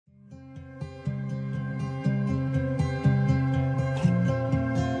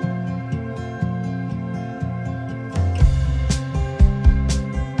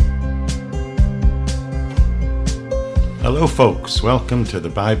Hello folks, welcome to the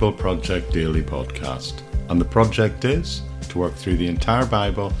Bible Project Daily Podcast. And the project is to work through the entire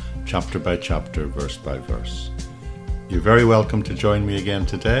Bible, chapter by chapter, verse by verse. You're very welcome to join me again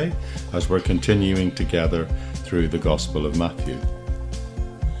today as we're continuing together through the Gospel of Matthew.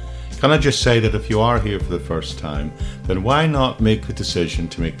 Can I just say that if you are here for the first time, then why not make the decision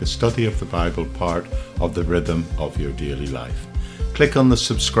to make the study of the Bible part of the rhythm of your daily life? Click on the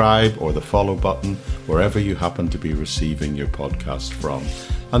subscribe or the follow button wherever you happen to be receiving your podcast from,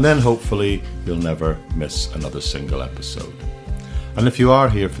 and then hopefully you'll never miss another single episode. And if you are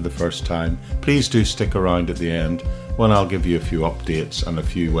here for the first time, please do stick around at the end when I'll give you a few updates and a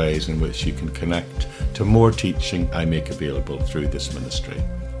few ways in which you can connect to more teaching I make available through this ministry.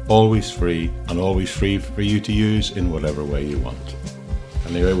 Always free and always free for you to use in whatever way you want.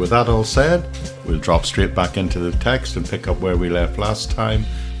 Anyway, with that all said, we'll drop straight back into the text and pick up where we left last time,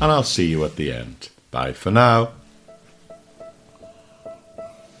 and I'll see you at the end. Bye for now.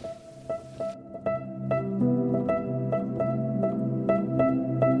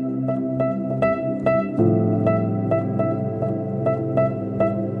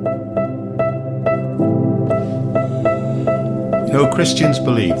 Christians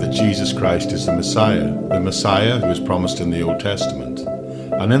believe that Jesus Christ is the Messiah who was promised in the Old Testament.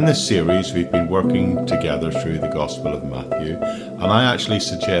 And in this series, we've been working together through the Gospel of Matthew, and I actually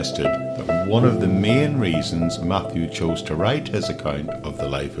suggested that one of the main reasons Matthew chose to write his account of the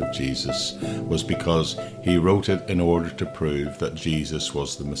life of Jesus was because he wrote it in order to prove that Jesus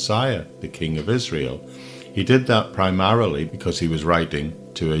was the Messiah, the King of Israel. He did that primarily because he was writing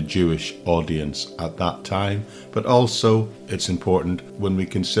to a Jewish audience at that time, but also it's important when we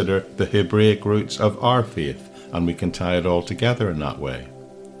consider the Hebraic roots of our faith, and we can tie it all together in that way.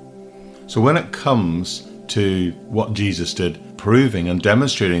 So when it comes to what Jesus did, proving and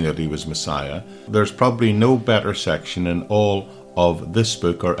demonstrating that he was Messiah, there's probably no better section in all of this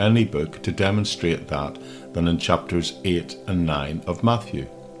book or any book to demonstrate that than in chapters 8 and 9 of Matthew.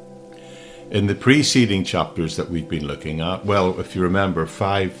 In the preceding chapters that we've been looking at, well, if you remember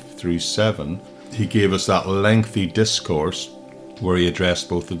 5 through 7, he gave us that lengthy discourse where he addressed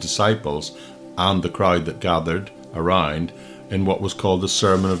both the disciples and the crowd that gathered around in what was called the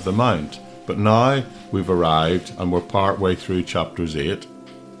Sermon of the Mount. But now we've arrived and we're part way through chapters 8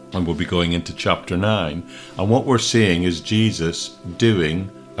 and we'll be going into chapter 9. And what we're seeing is Jesus doing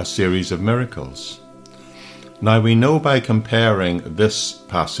a series of miracles. Now we know by comparing this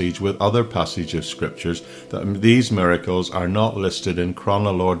passage with other passages of scriptures that these miracles are not listed in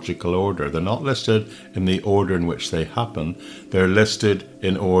chronological order. They're not listed in the order in which they happen. They're listed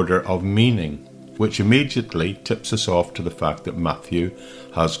in order of meaning, which immediately tips us off to the fact that Matthew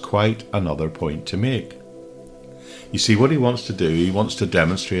has quite another point to make. You see, what he wants to do, he wants to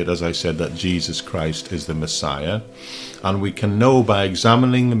demonstrate, as I said, that Jesus Christ is the Messiah. And we can know by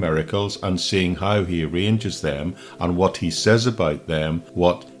examining the miracles and seeing how he arranges them and what he says about them,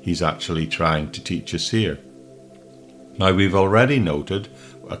 what he's actually trying to teach us here. Now, we've already noted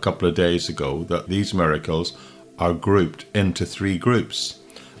a couple of days ago that these miracles are grouped into 3 groups,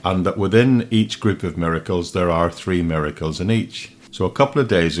 and that within each group of miracles there are 3 miracles in each. So a couple of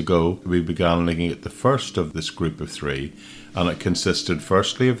days ago, we began looking at the first of this group of 3, and it consisted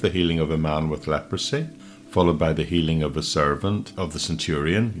firstly of the healing of a man with leprosy, followed by the healing of a servant of the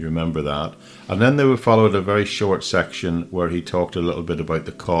centurion, you remember that, and then there followed a very short section where he talked a little bit about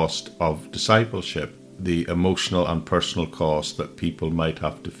the cost of discipleship, the emotional and personal cost that people might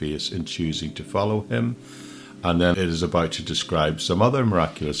have to face in choosing to follow him, and then it is about to describe some other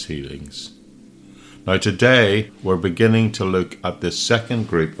miraculous healings. Now today we're beginning to look at this second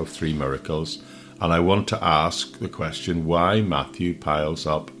group of 3 miracles, and I want to ask the question why Matthew piles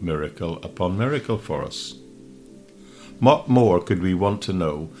up miracle upon miracle for us. What more could we want to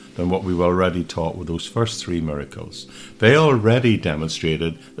know than what we've already taught with those first 3 miracles? They already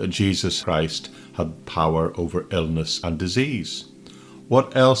demonstrated that Jesus Christ had power over illness and disease.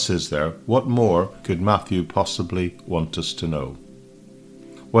 What else is there? What more could Matthew possibly want us to know?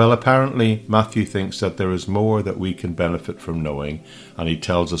 Well, apparently Matthew thinks that there is more that we can benefit from knowing, and he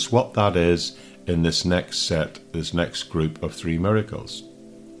tells us what that is in this next group of 3 miracles.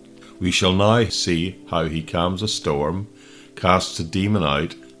 We shall now see how he calms a storm, casts a demon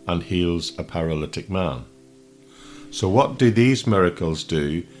out, and heals a paralytic man. So what do these miracles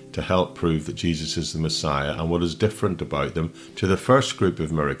do to help prove that Jesus is the Messiah, and what is different about them to the first group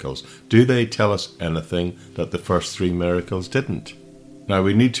of miracles? Do they tell us anything that the first 3 miracles didn't? Now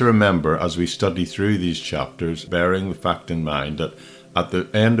we need to remember as we study through these chapters, bearing the fact in mind that At the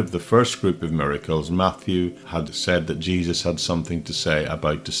end of the first group of miracles, Matthew had said that Jesus had something to say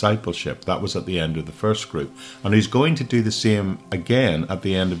about discipleship. That was at the end of the first group. And he's going to do the same again at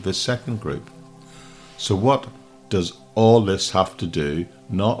the end of this second group. So what does all this have to do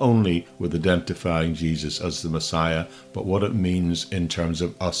not only with identifying Jesus as the Messiah, but what it means in terms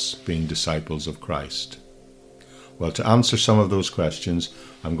of us being disciples of Christ? Well, to answer some of those questions,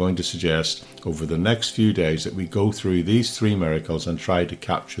 I'm going to suggest over the next few days that we go through these three miracles and try to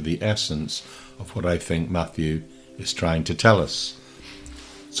capture the essence of what I think Matthew is trying to tell us.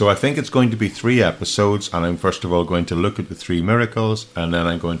 So I think it's going to be 3 episodes, and I'm first of all going to look at the 3 miracles, and then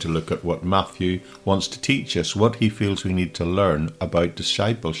I'm going to look at what Matthew wants to teach us, what he feels we need to learn about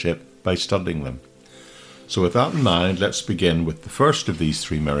discipleship by studying them. So with that in mind, let's begin with the first of these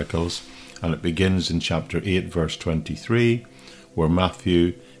 3 miracles, and it begins in chapter 8, verse 23, where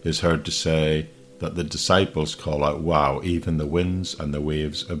Matthew is heard to say that the disciples call out, "Wow, even the winds and the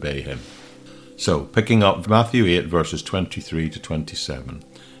waves obey him." So, picking up Matthew 8, verses 23 to 27,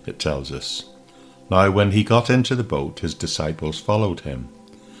 it tells us, "Now when he got into the boat, his disciples followed him.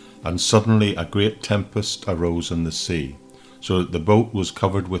 And suddenly a great tempest arose in the sea, so that the boat was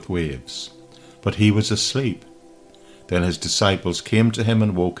covered with waves. But he was asleep. Then his disciples came to him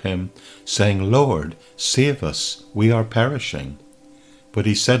and woke him, saying, 'Lord, save us, we are perishing.' But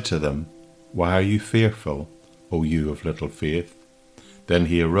he said to them, 'Why are you fearful, O you of little faith?' Then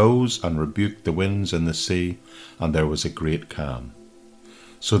he arose and rebuked the winds and the sea, and there was a great calm.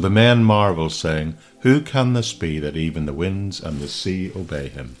 So the men marveled, saying, 'Who can this be that even the winds and the sea obey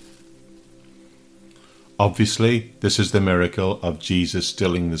him?'" Obviously, this is the miracle of Jesus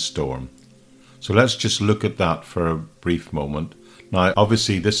stilling the storm. So let's just look at that for a brief moment. Now,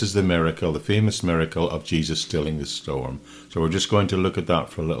 obviously, this is the miracle, the famous miracle of Jesus stilling the storm. So we're just going to look at that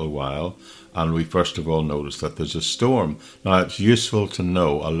for a little while. And we first of all notice that there's a storm. Now, it's useful to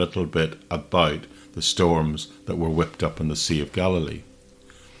know a little bit about the storms that were whipped up in the Sea of Galilee.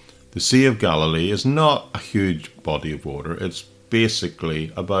 The Sea of Galilee is not a huge body of water. It's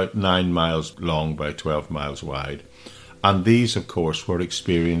basically about 9 miles long by 12 miles wide. And these, of course, were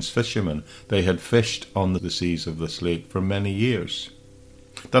experienced fishermen. They had fished on the seas of this lake for many years.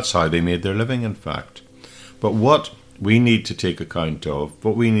 That's how they made their living, in fact. But what we need to take account of,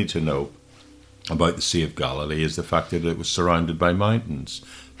 what we need to know about the Sea of Galilee is the fact that it was surrounded by mountains,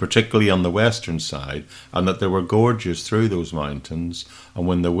 particularly on the western side, and that there were gorges through those mountains, and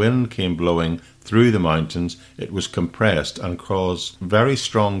when the wind came blowing through the mountains, it was compressed and caused very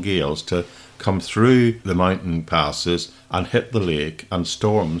strong gales to come through the mountain passes and hit the lake, and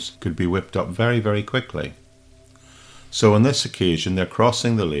storms could be whipped up very, very quickly. So on this occasion, they're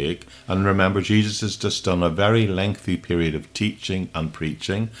crossing the lake, and remember, Jesus has just done a very lengthy period of teaching and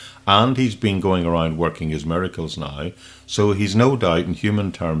preaching, and he's been going around working his miracles now, so he's no doubt, in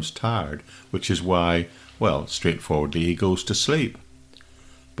human terms, tired, which is why, well, straightforwardly, he goes to sleep.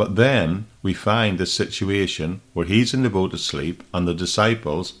 But then we find this situation where he's in the boat asleep, and the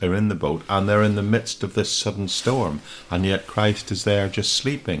disciples are in the boat, and they're in the midst of this sudden storm, and yet Christ is there just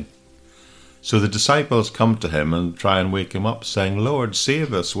sleeping. So the disciples come to him and try and wake him up, saying, "Lord,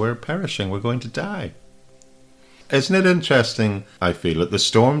 save us, we're perishing, we're going to die." Isn't it interesting, I feel, that the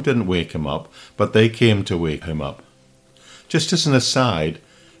storm didn't wake him up, but they came to wake him up? Just as an aside,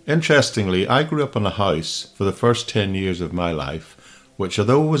 interestingly, I grew up in a house for the first 10 years of my life, which,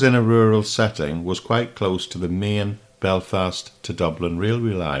 although it was in a rural setting, was quite close to the main Belfast to Dublin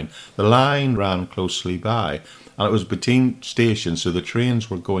railway line. The line ran closely by, and it was between stations, so the trains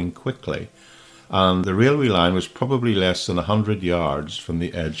were going quickly. And the railway line was probably less than 100 yards from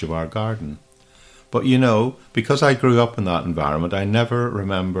the edge of our garden. But you know, because I grew up in that environment, I never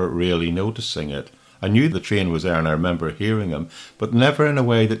remember really noticing it. I knew the train was there and I remember hearing him, but never in a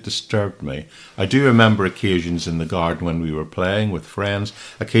way that disturbed me. I do remember occasions in the garden when we were playing with friends.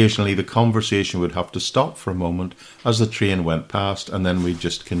 Occasionally the conversation would have to stop for a moment as the train went past, and then we'd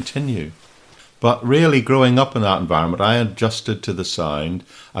just continue. But really, growing up in that environment, I adjusted to the sound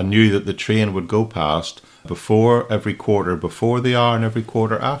and knew that the train would go past every quarter before the hour and every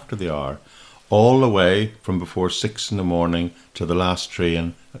quarter after the hour, all the way from before 6 in the morning to the last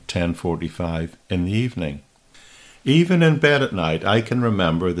train at 10:45 in the evening. Even in bed at night, I can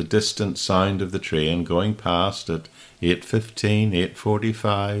remember the distant sound of the train going past at 8:15,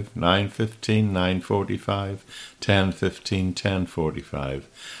 8:45, 9:15, 9:45, 10:15, 10:45.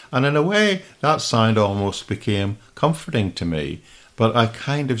 And in a way, that sound almost became comforting to me, but I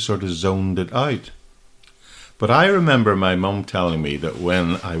kind of sort of zoned it out. But I remember my mum telling me that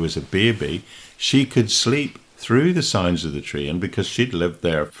when I was a baby, she could sleep through the sounds of the train because she'd lived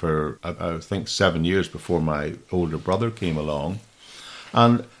there for, I think, 7 years before my older brother came along.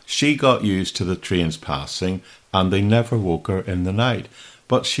 And she got used to the trains passing, and they never woke her in the night.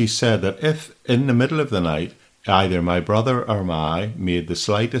 But she said that if in the middle of the night either my brother or I made the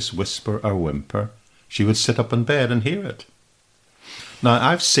slightest whisper or whimper, she would sit up in bed and hear it. Now,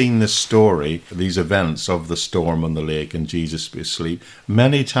 I've seen this story, these events of the storm on the lake and Jesus asleep,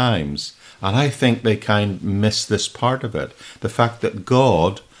 many times, and I think they kind of miss this part of it, the fact that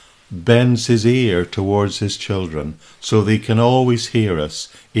God bends his ear towards his children so they can always hear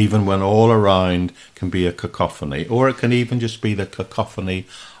us, even when all around can be a cacophony, or it can even just be the cacophony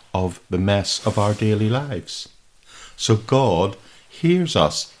of the mess of our daily lives. So God hears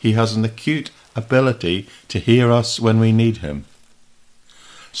us. He has an acute ability to hear us when we need him.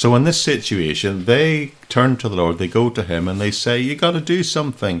 So in this situation, they turn to the Lord, they go to him and they say, you got to do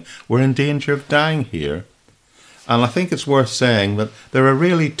something. We're in danger of dying here. And I think it's worth saying that there are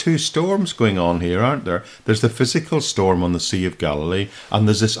really two storms going on here, aren't there? There's the physical storm on the Sea of Galilee, and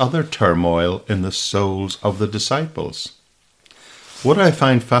there's this other turmoil in the souls of the disciples. What I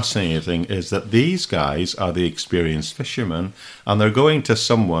find fascinating is that these guys are the experienced fishermen, and they're going to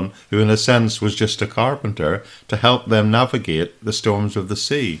someone who in a sense was just a carpenter to help them navigate the storms of the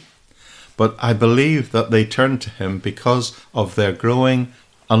sea. But I believe that they turn to him because of their growing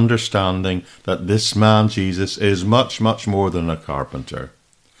understanding that this man Jesus is much, much more than a carpenter,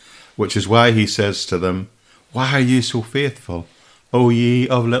 which is why he says to them, why are you so faithful, O ye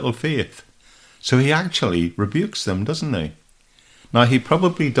of little faith? So he actually rebukes them, doesn't he? Now, he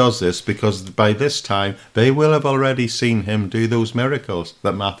probably does this because by this time they will have already seen him do those miracles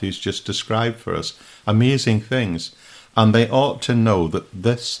that Matthew's just described for us. Amazing things. And they ought to know that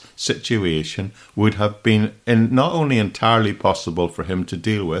this situation would have been not only entirely possible for him to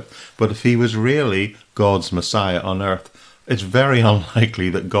deal with, but if he was really God's Messiah on earth, it's very unlikely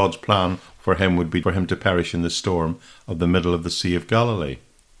that God's plan for him would be for him to perish in the storm of the middle of the Sea of Galilee.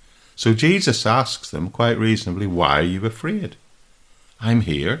 So Jesus asks them quite reasonably, why are you afraid? I'm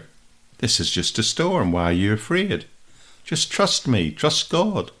here. This is just a storm. Why are you afraid? Just trust me. Trust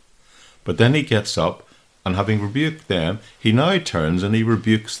God. But then he gets up, and having rebuked them, he now turns and he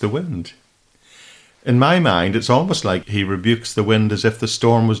rebukes the wind. In my mind, it's almost like he rebukes the wind as if the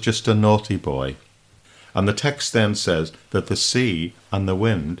storm was just a naughty boy. And the text then says that the sea and the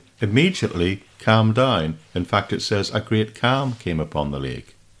wind immediately calmed down. In fact, it says a great calm came upon the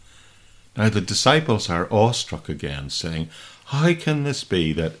lake. Now the disciples are awestruck again, saying, how can this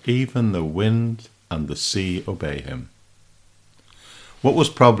be that even the wind and the sea obey him? What was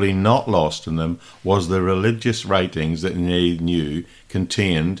probably not lost in them was the religious writings that they knew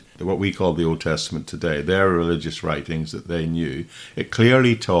contained what we call the Old Testament today. Their religious writings that they knew. It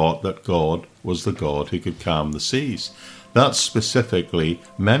clearly taught that God was the God who could calm the seas. That's specifically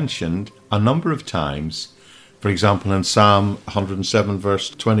mentioned a number of times. For example, in Psalm 107 verse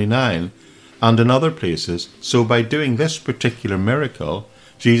 29, and in other places. So by doing this particular miracle,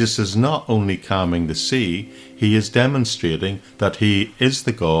 Jesus is not only calming the sea, he is demonstrating that he is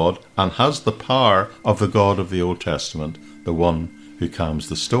the God and has the power of the God of the Old Testament, the one who calms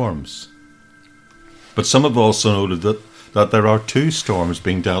the storms. But some have also noted that there are two storms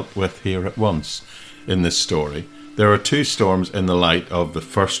being dealt with here at once in this story. There are two storms in the light of the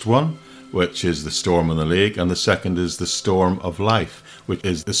first one, which is the storm on the lake, and the second is the storm of life, which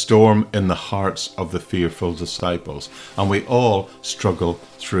is the storm in the hearts of the fearful disciples. And we all struggle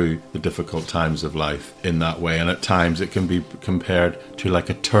through the difficult times of life in that way, and at times it can be compared to like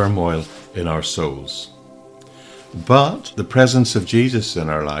a turmoil in our souls. But the presence of Jesus in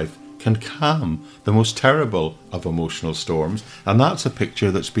our life can calm the most terrible of emotional storms, and that's a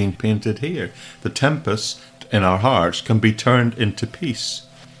picture that's been painted here. The tempests in our hearts can be turned into peace.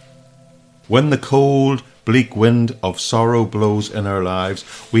 When the cold, bleak wind of sorrow blows in our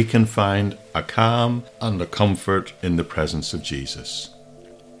lives, we can find a calm and a comfort in the presence of Jesus.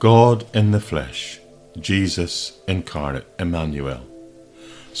 God in the flesh, Jesus incarnate, Emmanuel.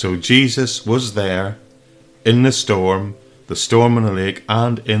 So Jesus was there in the storm on the lake,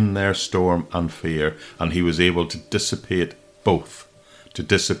 and in their storm and fear, and he was able to dissipate both, to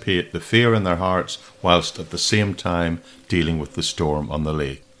dissipate the fear in their hearts, whilst at the same time dealing with the storm on the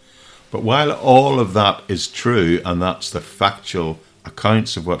lake. But while all of that is true, and that's the factual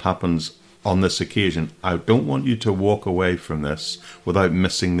accounts of what happens on this occasion, I don't want you to walk away from this without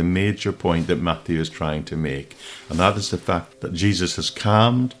missing the major point that Matthew is trying to make. And that is the fact that Jesus has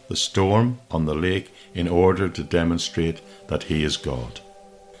calmed the storm on the lake in order to demonstrate that he is God.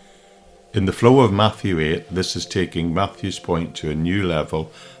 In the flow of Matthew 8, this is taking Matthew's point to a new level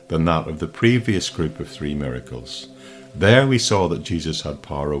than that of the previous group of three miracles. There we saw that Jesus had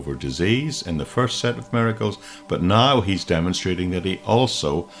power over disease in the first set of miracles, but now he's demonstrating that he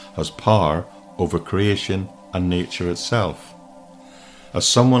also has power over creation and nature itself. As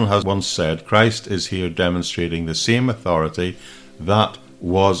someone has once said, Christ is here demonstrating the same authority that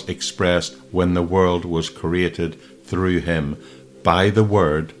was expressed when the world was created through him by the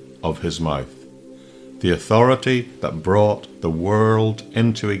word of his mouth. The authority that brought the world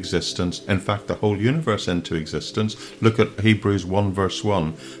into existence, in fact the whole universe into existence. Look at Hebrews 1 verse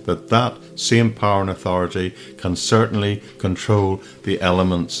 1, that same power and authority can certainly control the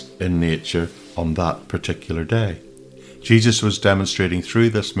elements in nature on that particular day. Jesus was demonstrating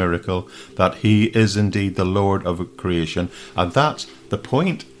through this miracle that he is indeed the Lord of creation, and that's the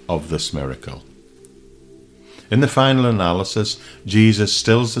point of this miracle. In the final analysis, Jesus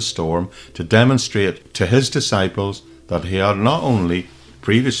stills the storm to demonstrate to his disciples that he had not only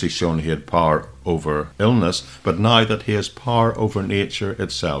previously shown he had power over illness, but now that he has power over nature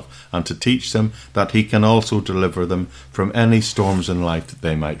itself, and to teach them that he can also deliver them from any storms in life that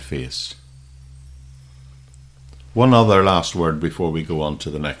they might face. One other last word before we go on to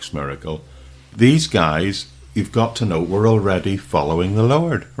the next miracle. These guys, you've got to know, were already following the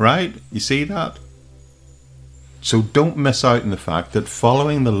Lord, right? You see that? So don't miss out on the fact that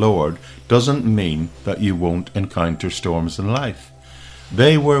following the Lord doesn't mean that you won't encounter storms in life.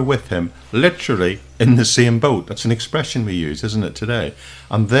 They were with him, literally in the same boat. That's an expression we use, isn't it, today?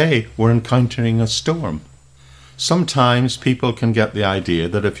 And they were encountering a storm. Sometimes people can get the idea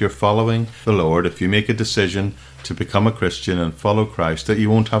that if you're following the Lord, if you make a decision to become a Christian and follow Christ, that you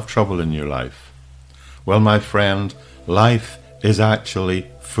won't have trouble in your life. Well, my friend, life is actually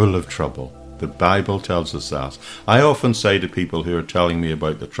full of trouble. The Bible tells us that. I often say to people who are telling me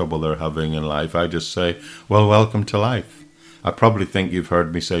about the trouble they're having in life, I just say, well, welcome to life. I probably think you've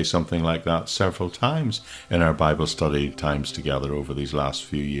heard me say something like that several times in our Bible study times together over these last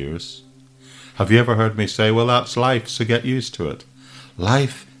few years. Have you ever heard me say, well, that's life, so get used to it?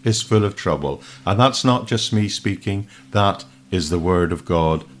 Life is full of trouble, and that's not just me speaking, that is the Word of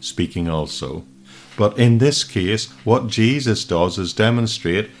God speaking also. But in this case, what Jesus does is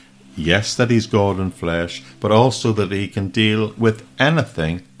demonstrate, yes, that he's God in flesh, but also that he can deal with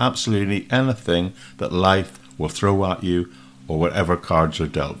anything, absolutely anything, that life will throw at you or whatever cards are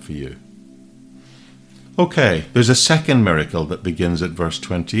dealt for you. Okay, there's a second miracle that begins at verse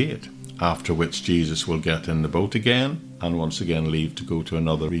 28, after which Jesus will get in the boat again and once again leave to go to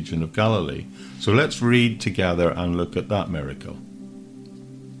another region of Galilee. So let's read together and look at that miracle.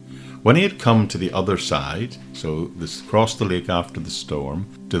 When he had come to the other side, so this crossed the lake after the storm,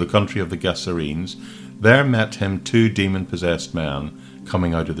 to the country of the Gerasenes, there met him 2 demon-possessed men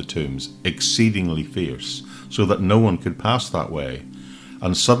coming out of the tombs, exceedingly fierce, so that no one could pass that way.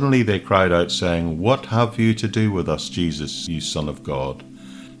 And suddenly they cried out, saying, What have you to do with us, Jesus, you Son of God?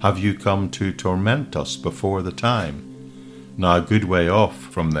 Have you come to torment us before the time? Now a good way off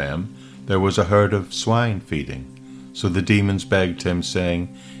from them there was a herd of swine feeding. So the demons begged him,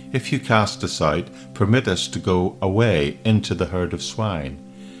 saying, If you cast us out, permit us to go away into the herd of swine.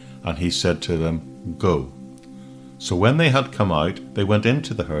 And he said to them, Go. So when they had come out, they went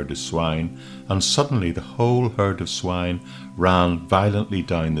into the herd of swine, and suddenly the whole herd of swine ran violently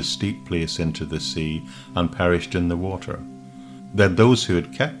down the steep place into the sea, and perished in the water. Then those who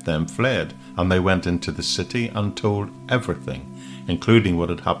had kept them fled, and they went into the city and told everything, including what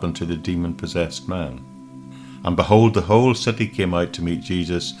had happened to the demon-possessed man. And behold, the whole city came out to meet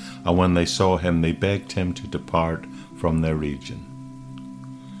Jesus, and when they saw him, they begged him to depart from their region.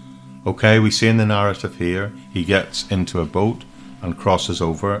 Okay, we see in the narrative here, he gets into a boat and crosses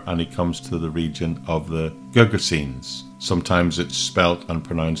over, and he comes to the region of the Gerasenes. Sometimes it's spelt and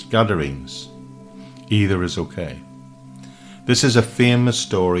pronounced Gadarenes. Either is okay. This is a famous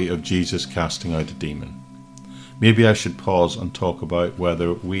story of Jesus casting out a demon. Maybe I should pause and talk about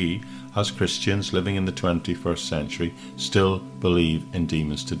whether we, as Christians living in the 21st century, still believe in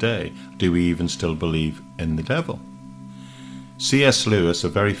demons today. Do we even still believe in the devil? C.S. Lewis, a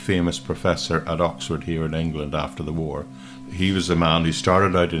very famous professor at Oxford here in England after the war, he was a man who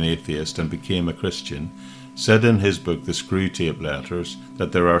started out an atheist and became a Christian, said in his book The Screwtape Letters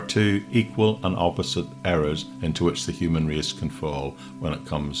that there are 2 equal and opposite errors into which the human race can fall when it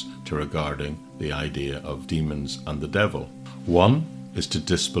comes to regarding the idea of demons and the devil. One is to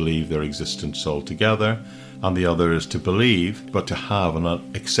disbelieve their existence altogether, and the other is to believe but to have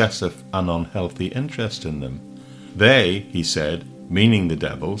an excessive and unhealthy interest in them. They, he said, meaning the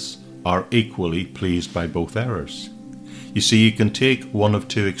devils, are equally pleased by both errors. You see, you can take one of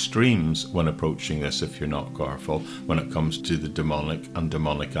two extremes when approaching this if you're not careful when it comes to the demonic and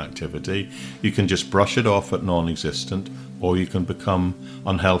demonic activity. You can just brush it off at non-existent, or you can become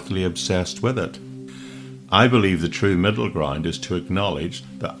unhealthily obsessed with it. I believe the true middle ground is to acknowledge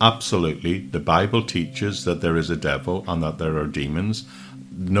that absolutely the Bible teaches that there is a devil and that there are demons,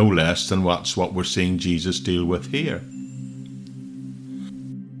 no less than what we're seeing Jesus deal with here.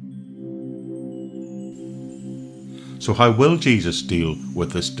 So how will Jesus deal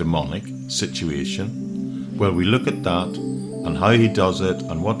with this demonic situation? Well, we look at that and how he does it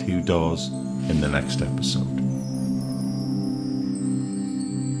and what he does in the next episode.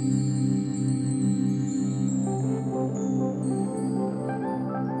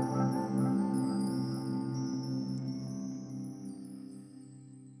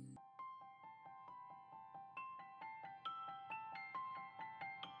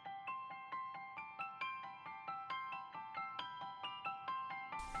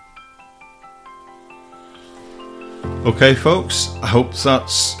 Okay folks, I hope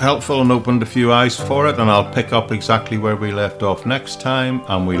that's helpful and opened a few eyes for it, and I'll pick up exactly where we left off next time,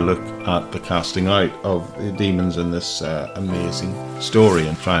 and we look at the casting out of the demons in this amazing story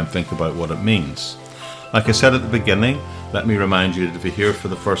and try and think about what it means. Like I said at the beginning, let me remind you that if you're here for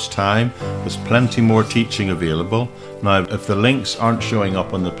the first time, there's plenty more teaching available. Now, if the links aren't showing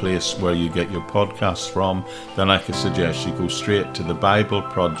up on the place where you get your podcasts from, then I could suggest you go straight to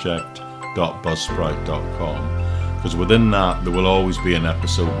thebibleproject.buzzsprout.com. Because within that there will always be an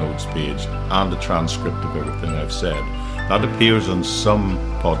episode notes page and a transcript of everything I've said. That appears on some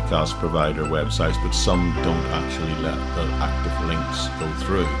podcast provider websites, but some don't actually let the active links go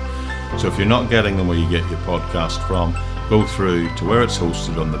through. So if you're not getting them where you get your podcast from, go through to where it's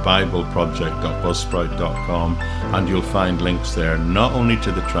hosted on thebibleproject.buzzsprout.com, and you'll find links there not only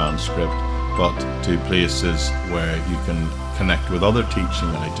to the transcript but to places where you can connect with other teaching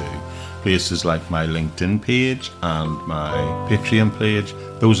I do. Places like my LinkedIn page and my Patreon page.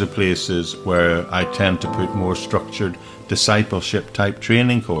 Those are places where I tend to put more structured discipleship type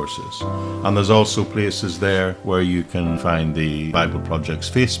training courses. And there's also places there where you can find the Bible Project's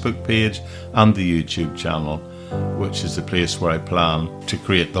Facebook page and the YouTube channel, which is the place where I plan to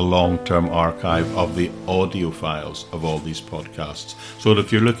create the long-term archive of the audio files of all these podcasts. So that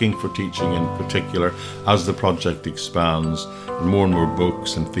if you're looking for teaching in particular, as the project expands and more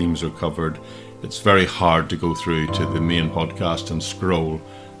books and themes are covered, it's very hard to go through to the main podcast and scroll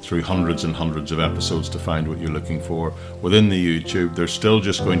through hundreds and hundreds of episodes to find what you're looking for. Within the YouTube, there's still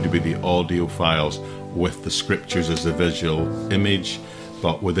just going to be the audio files with the scriptures as a visual image,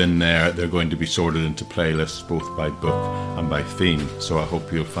 but within there, they're going to be sorted into playlists both by book and by theme. So I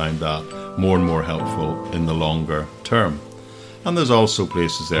hope you'll find that more and more helpful in the longer term. And there's also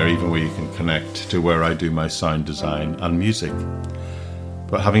places there even where you can connect to where I do my sound design and music.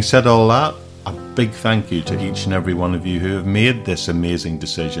 But having said all that, a big thank you to each and every one of you who have made this amazing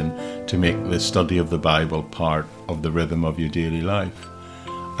decision to make the study of the Bible part of the rhythm of your daily life.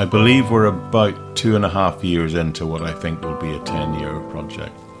 I believe we're about 2.5 years into what I think will be a 10-year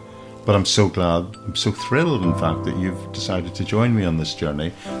project. But I'm so glad, I'm so thrilled in fact that you've decided to join me on this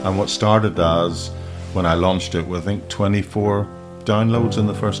journey. And what started as, when I launched it, with I think 24 downloads in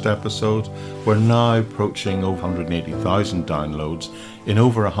the first episode, we're now approaching over 180,000 downloads in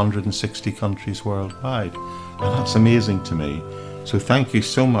over 160 countries worldwide. And that's amazing to me. So thank you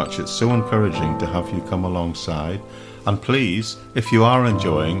so much. It's so encouraging to have you come alongside. And please, if you are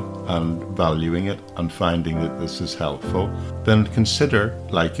enjoying and valuing it and finding that this is helpful, then consider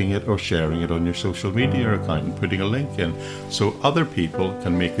liking it or sharing it on your social media account and putting a link in so other people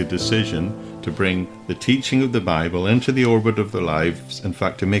can make a decision to bring the teaching of the Bible into the orbit of their lives, in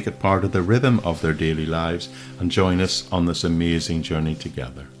fact, to make it part of the rhythm of their daily lives, and join us on this amazing journey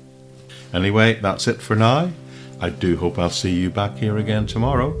together. Anyway, that's it for now. I do hope I'll see you back here again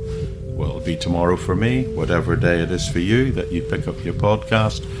tomorrow. Well, it'll be tomorrow for me, whatever day it is for you that you pick up your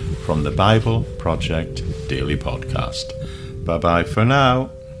podcast from the Bible Project Daily Podcast. Bye-bye for now.